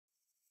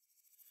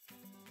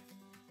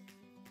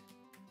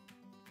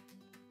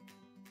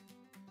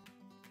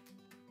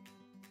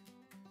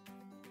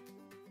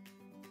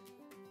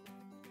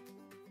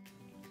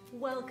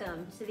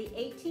Welcome to the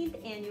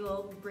 18th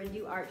Annual Bryn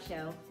Art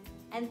Show,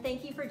 and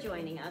thank you for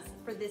joining us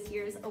for this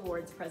year's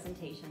awards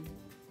presentation.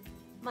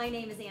 My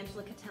name is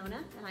Angela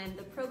Katona, and I am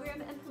the Program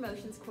and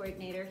Promotions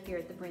Coordinator here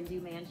at the Bryn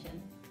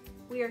Mansion.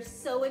 We are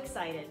so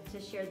excited to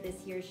share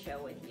this year's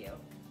show with you.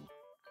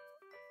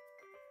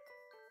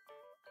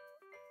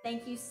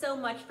 Thank you so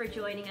much for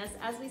joining us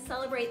as we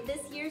celebrate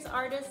this year's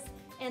artists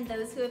and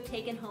those who have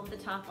taken home the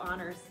top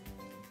honors.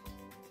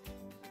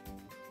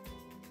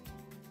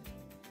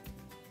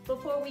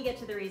 Before we get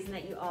to the reason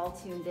that you all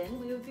tuned in,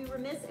 we would be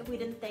remiss if we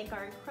didn't thank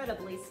our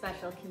incredibly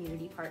special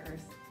community partners.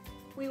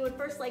 We would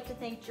first like to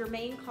thank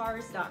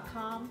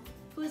GermainCars.com,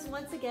 who is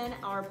once again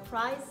our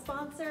prize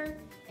sponsor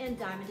and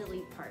Diamond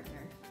Elite partner.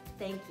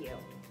 Thank you.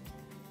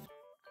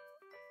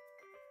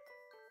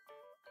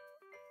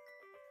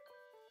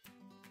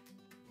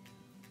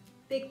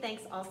 Big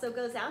thanks also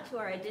goes out to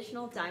our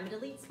additional Diamond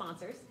Elite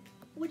sponsors,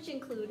 which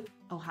include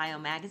Ohio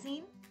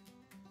Magazine,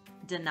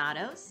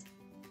 Donato's,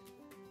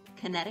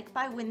 Kinetic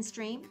by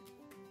Windstream,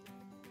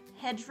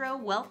 Hedgerow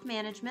Wealth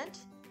Management,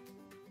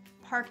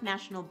 Park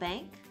National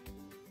Bank,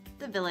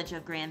 the Village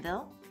of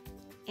Granville,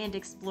 and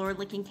Explore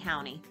Licking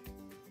County.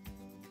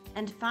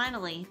 And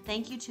finally,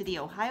 thank you to the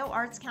Ohio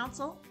Arts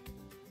Council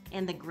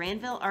and the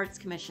Granville Arts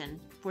Commission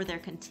for their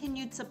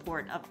continued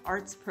support of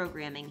arts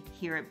programming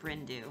here at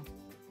Bryn.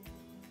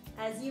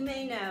 As you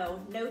may know,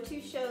 no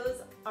two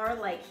shows are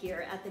alike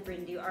here at the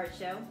Bryn Art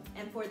Show,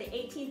 and for the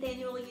 18th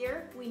annual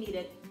year, we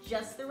needed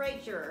just the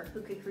right juror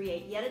who could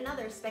create yet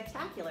another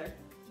spectacular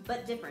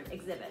but different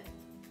exhibit.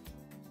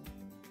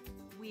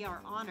 We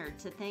are honored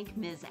to thank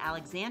Ms.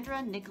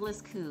 Alexandra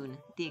Nicholas-Kuhn,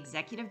 the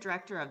Executive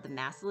Director of the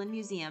Massillon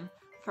Museum,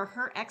 for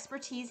her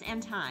expertise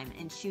and time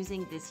in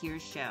choosing this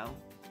year's show.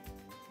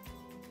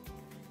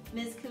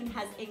 Ms. Kuhn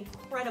has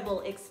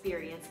incredible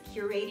experience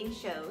curating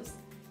shows,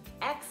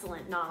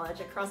 excellent knowledge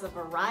across a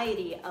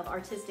variety of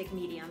artistic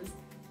mediums,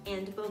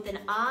 and both an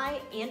eye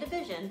and a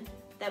vision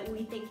that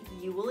we think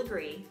you will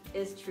agree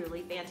is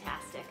truly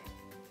fantastic.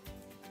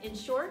 In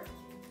short,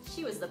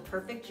 she was the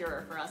perfect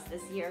juror for us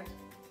this year.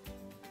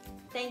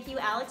 Thank you,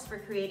 Alex, for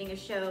creating a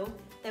show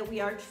that we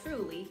are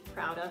truly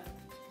proud of.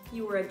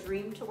 You were a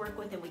dream to work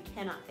with, and we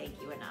cannot thank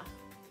you enough.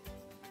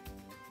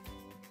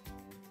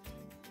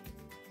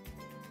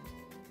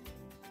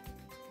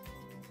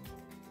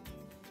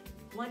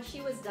 Once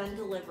she was done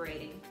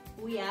deliberating,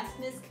 we asked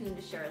Ms. Kuhn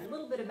to share a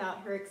little bit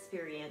about her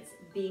experience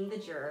being the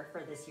juror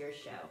for this year's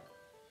show.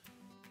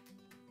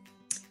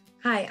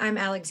 Hi, I'm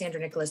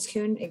Alexandra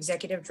Nicholas-Kuhn,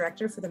 Executive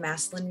Director for the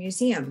Massillon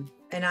Museum,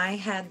 and I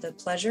had the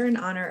pleasure and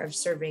honor of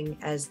serving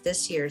as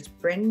this year's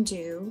Bryn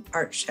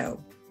Art Show.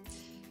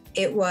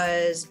 It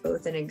was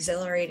both an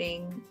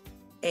exhilarating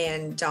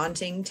and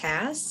daunting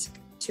task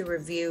to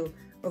review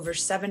over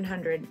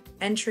 700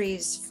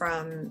 entries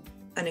from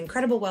an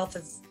incredible wealth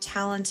of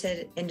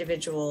talented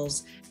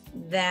individuals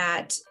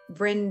that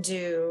Bryn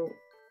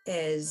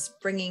is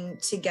bringing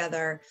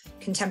together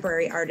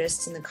contemporary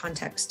artists in the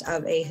context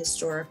of a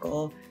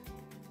historical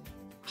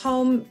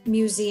home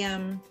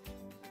museum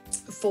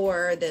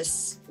for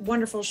this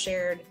wonderful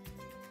shared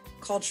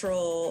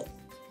cultural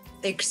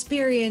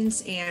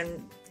experience,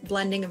 and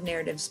blending of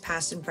narratives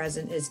past and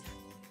present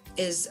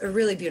is a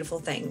really beautiful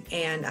thing.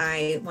 And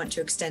I want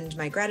to extend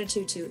my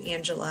gratitude to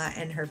Angela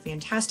and her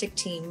fantastic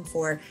team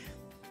for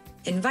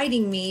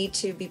inviting me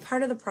to be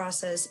part of the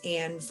process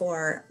and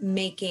for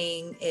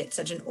making it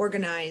such an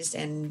organized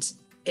and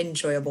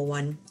enjoyable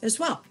one as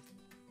well.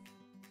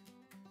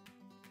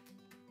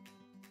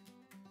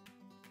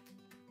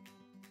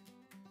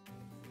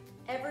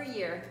 Every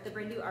year, the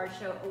Bryn Art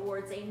Show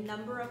awards a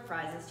number of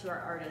prizes to our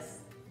artists.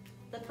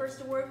 The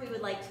first award we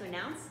would like to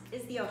announce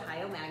is the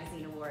Ohio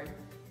Magazine Award.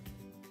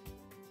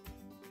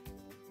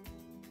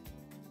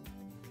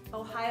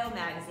 Ohio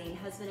Magazine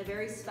has been a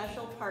very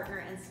special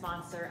partner and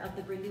sponsor of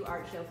the Bryn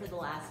Art Show for the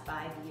last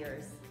 5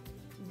 years.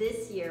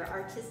 This year,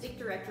 Artistic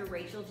Director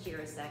Rachel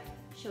Jirosek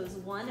chose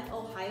one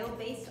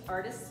Ohio-based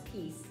artist's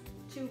piece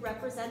to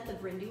represent the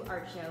Bryn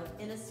Art Show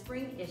in a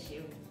spring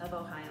issue of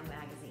Ohio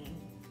Magazine.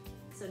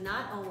 So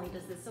not only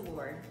does this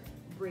award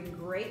bring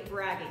great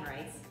bragging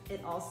rights,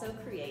 it also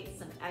creates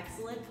some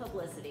excellent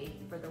publicity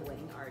for the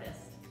winning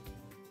artist.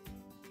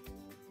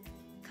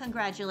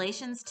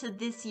 Congratulations to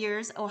this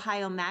year's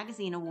Ohio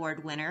Magazine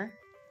Award winner,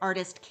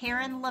 artist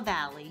Karen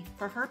LaValle,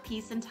 for her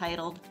piece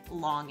entitled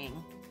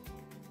Longing.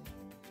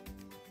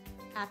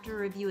 After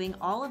reviewing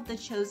all of the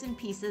chosen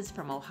pieces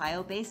from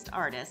Ohio-based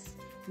artists,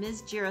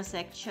 Ms.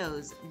 Jirosek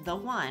chose the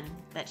one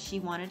that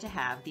she wanted to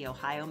have the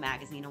Ohio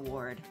Magazine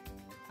Award.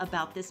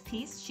 About this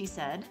piece, she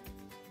said,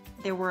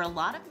 "There were a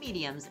lot of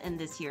mediums in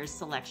this year's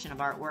selection of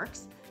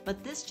artworks,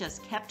 but this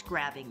just kept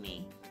grabbing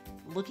me.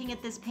 Looking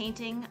at this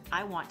painting,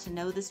 I want to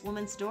know this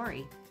woman's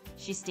story.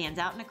 She stands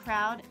out in a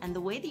crowd, and the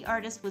way the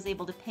artist was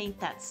able to paint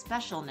that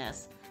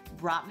specialness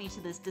brought me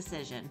to this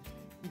decision.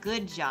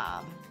 Good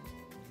job."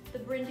 The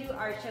Bryn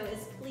Art Show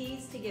is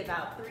pleased to give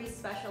out 3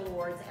 special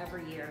awards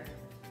every year.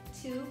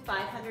 2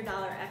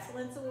 $500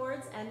 Excellence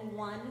Awards and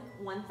 1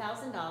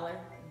 $1,000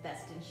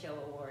 Best in Show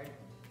Award.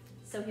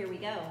 So here we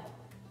go.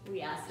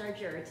 We asked our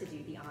juror to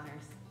do the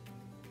honors.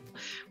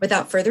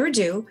 Without further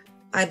ado,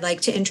 I'd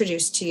like to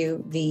introduce to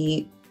you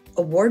the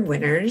award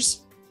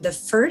winners. The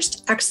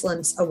first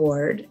Excellence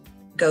Award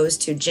goes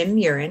to Jim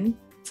Murin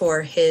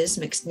for his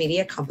mixed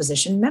media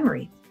composition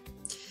Memory.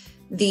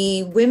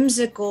 The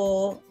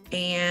whimsical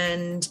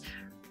and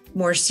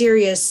more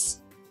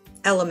serious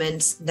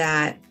elements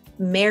that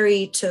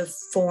marry to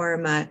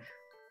form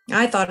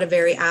I thought, a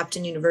very apt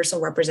and universal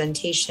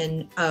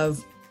representation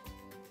of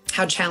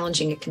how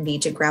challenging it can be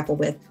to grapple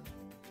with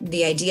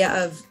the idea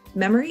of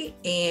memory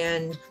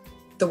and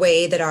the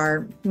way that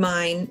our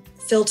mind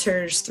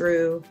filters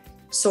through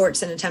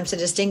sorts and attempts to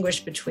distinguish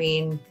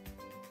between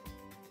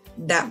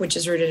that which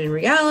is rooted in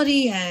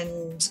reality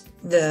and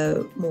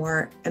the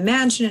more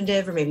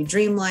imaginative or maybe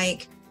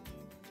dreamlike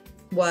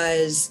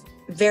was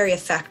very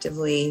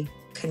effectively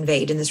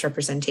conveyed in this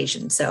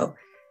representation. So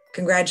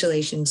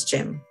congratulations,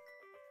 Jim.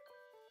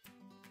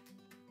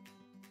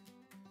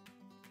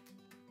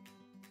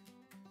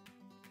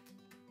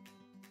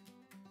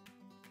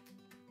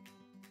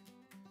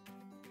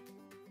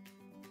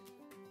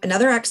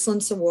 Another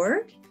Excellence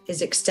Award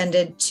is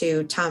extended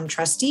to Tom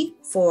Trusty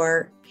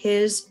for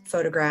his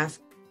photograph,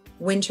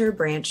 Winter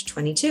Branch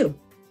 22.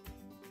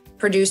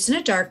 Produced in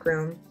a dark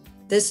room,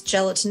 this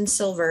gelatin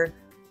silver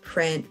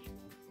print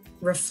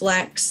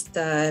reflects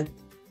the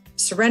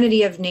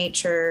serenity of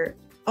nature,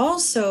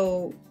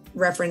 also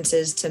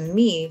references to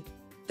me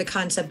the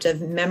concept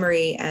of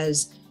memory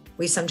as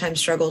we sometimes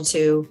struggle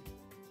to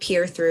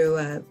peer through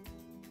a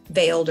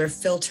veiled or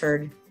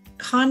filtered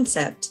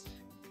concept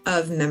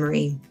of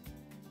memory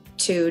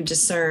to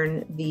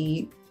discern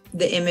the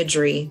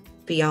imagery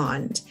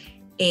beyond.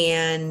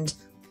 And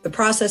the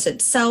process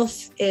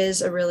itself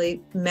is a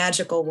really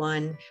magical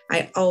one.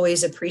 I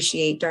always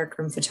appreciate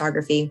darkroom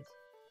photography,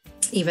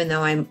 even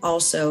though I'm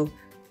also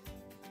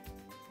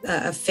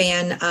a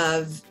fan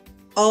of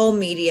all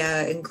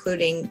media,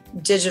 including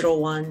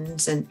digital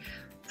ones. And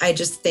I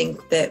just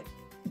think that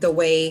the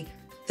way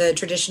the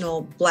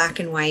traditional black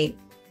and white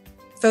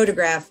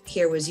photograph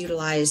here was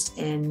utilized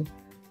in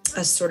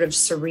a sort of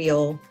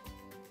surreal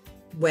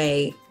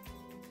way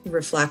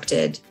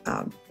reflected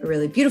a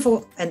really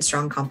beautiful and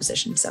strong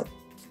composition. So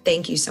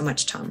thank you so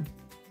much, Tom.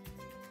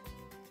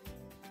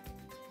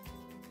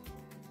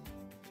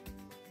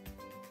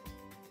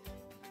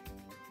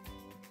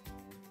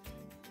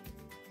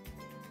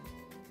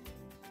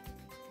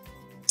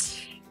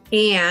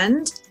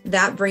 And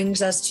that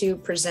brings us to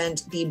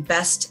present the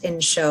Best in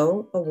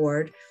Show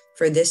Award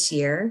for this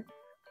year,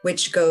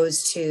 which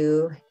goes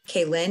to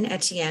Kaylin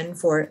Etienne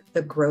for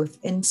The Growth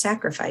in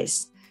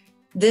Sacrifice.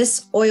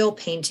 This oil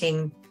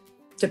painting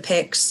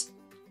depicts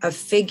a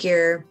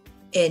figure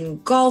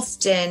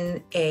engulfed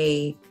in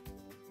a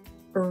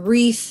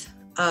wreath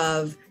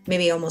of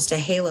maybe almost a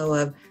halo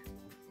of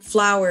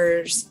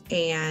flowers,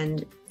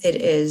 and it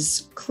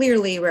is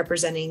clearly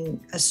representing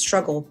a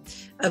struggle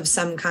of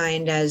some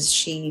kind as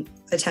she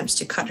attempts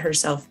to cut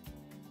herself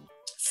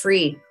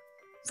free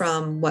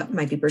from what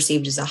might be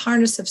perceived as a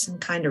harness of some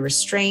kind of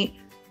restraint,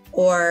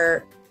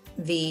 or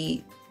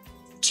the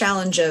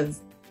challenge of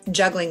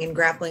juggling and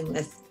grappling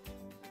with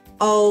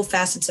all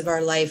facets of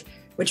our life,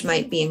 which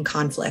might be in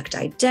conflict: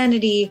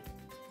 identity,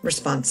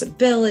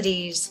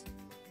 responsibilities,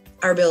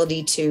 our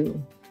ability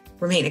to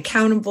remain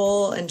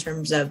accountable in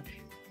terms of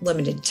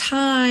limited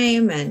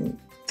time and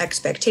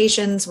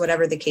expectations,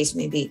 whatever the case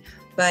may be.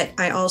 But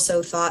I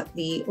also thought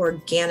the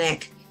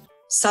organic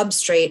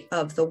substrate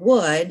of the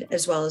wood,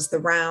 as well as the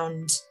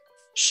round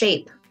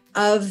shape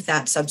of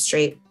that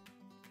substrate,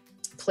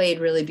 played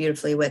really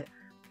beautifully with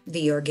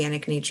the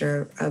organic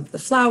nature of the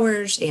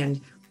flowers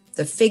and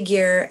the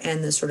figure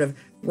and the sort of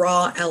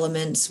raw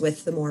elements,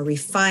 with the more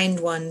refined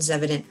ones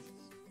evident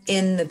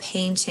in the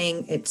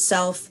painting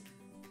itself,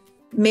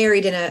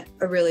 married in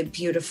a really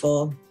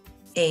beautiful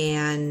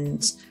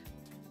and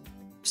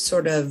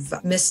sort of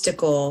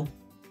mystical,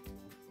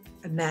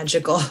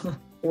 magical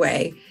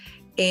way.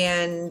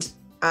 And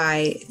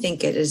I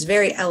think it is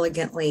very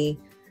elegantly,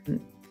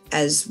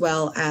 as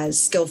well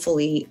as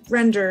skillfully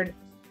rendered,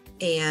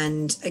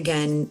 and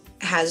again,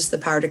 has the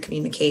power to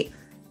communicate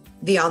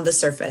beyond the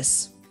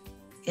surface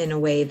in a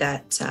way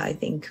that I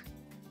think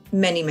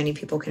many, many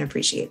people can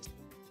appreciate.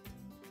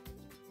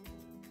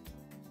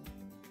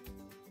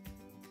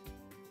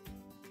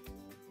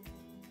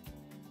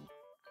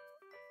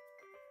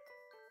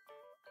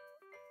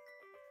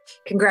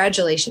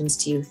 Congratulations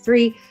to you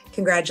three.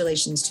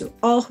 Congratulations to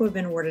all who have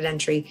been awarded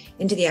entry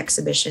into the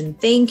exhibition.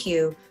 Thank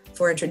you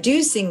for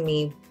introducing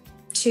me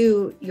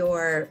to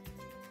your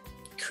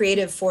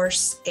creative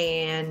force,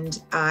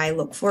 and I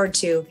look forward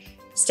to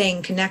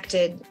staying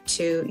connected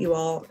to you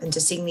all and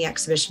to seeing the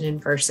exhibition in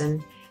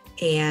person.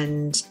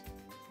 And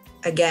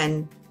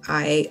again,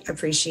 I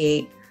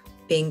appreciate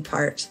being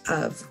part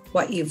of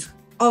what you've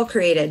all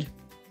created.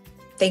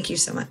 Thank you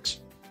so much.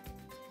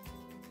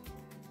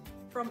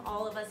 From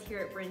all of us here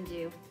at Bryn,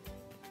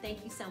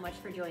 thank you so much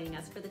for joining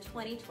us for the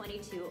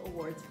 2022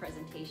 awards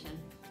presentation.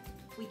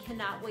 We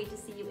cannot wait to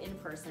see you in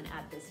person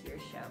at this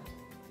year's show.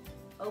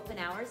 Open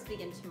hours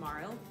begin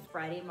tomorrow,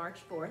 Friday, March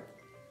 4th,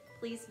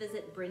 please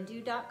visit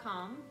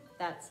bryndu.com.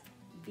 That's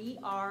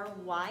BRYNDU.com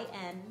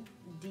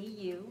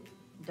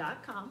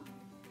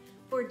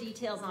for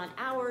details on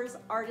hours,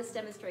 artist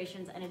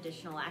demonstrations, and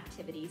additional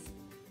activities.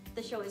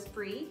 The show is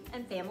free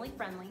and family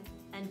friendly,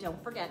 and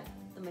don't forget,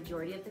 the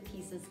majority of the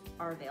pieces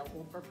are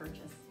available for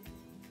purchase.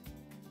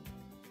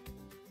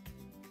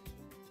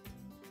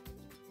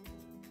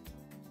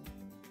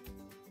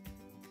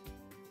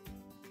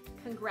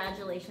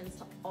 Congratulations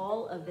to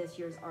all of this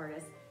year's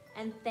artists,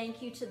 and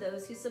thank you to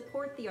those who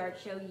support the art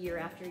show year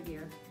after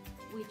year.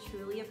 We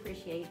truly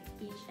appreciate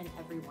each and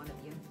every one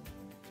of you.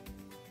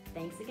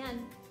 Thanks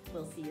again.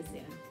 We'll see you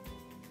soon.